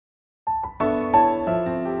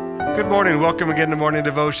Good morning. Welcome again to Morning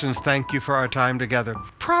Devotions. Thank you for our time together.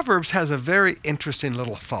 Proverbs has a very interesting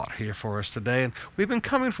little thought here for us today, and we've been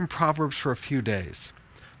coming from Proverbs for a few days.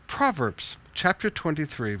 Proverbs chapter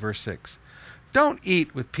 23, verse 6. Don't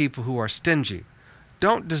eat with people who are stingy.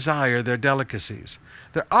 Don't desire their delicacies.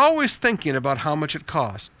 They're always thinking about how much it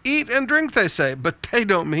costs. Eat and drink, they say, but they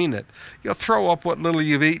don't mean it. You'll throw up what little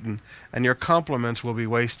you've eaten, and your compliments will be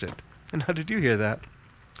wasted. And how did you hear that?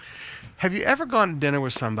 Have you ever gone to dinner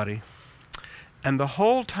with somebody, and the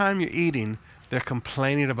whole time you're eating, they're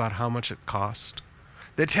complaining about how much it costs?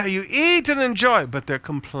 They tell you, eat and enjoy, but they're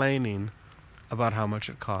complaining about how much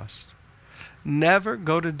it costs. Never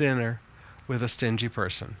go to dinner with a stingy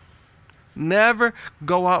person. Never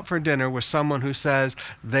go out for dinner with someone who says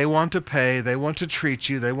they want to pay, they want to treat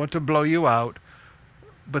you, they want to blow you out,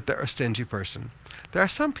 but they're a stingy person. There are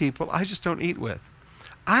some people I just don't eat with.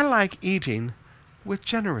 I like eating with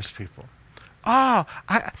generous people. Now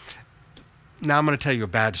I'm going to tell you a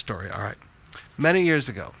bad story, all right. Many years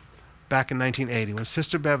ago, back in 1980, when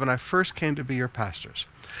Sister Bev and I first came to be your pastors,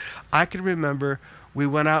 I can remember we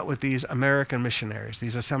went out with these American missionaries,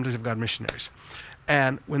 these Assemblies of God missionaries.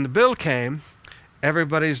 And when the bill came,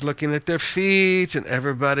 everybody's looking at their feet, and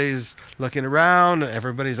everybody's looking around, and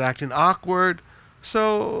everybody's acting awkward.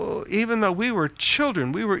 So even though we were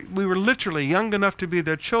children, we were literally young enough to be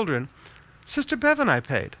their children, Sister Bev and I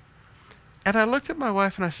paid. And I looked at my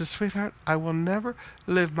wife and I said, sweetheart, I will never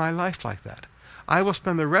live my life like that. I will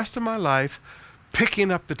spend the rest of my life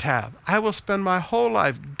picking up the tab. I will spend my whole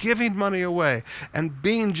life giving money away and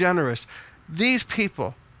being generous. These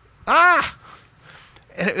people,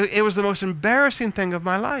 it was the most embarrassing thing of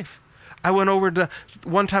my life. I went over to,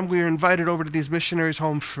 one time we were invited over to these missionaries'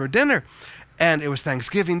 home for dinner, and it was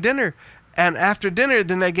Thanksgiving dinner. And after dinner,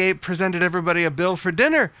 then they presented everybody a bill for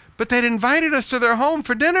dinner, but they'd invited us to their home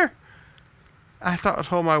for dinner. I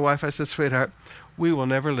told my wife, I said, sweetheart, we will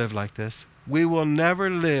never live like this. We will never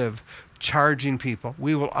live charging people.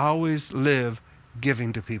 We will always live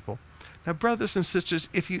giving to people. Now, brothers and sisters,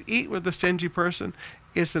 if you eat with a stingy person,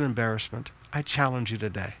 it's an embarrassment. I challenge you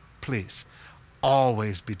today, please,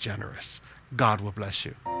 always be generous. God will bless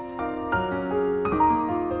you.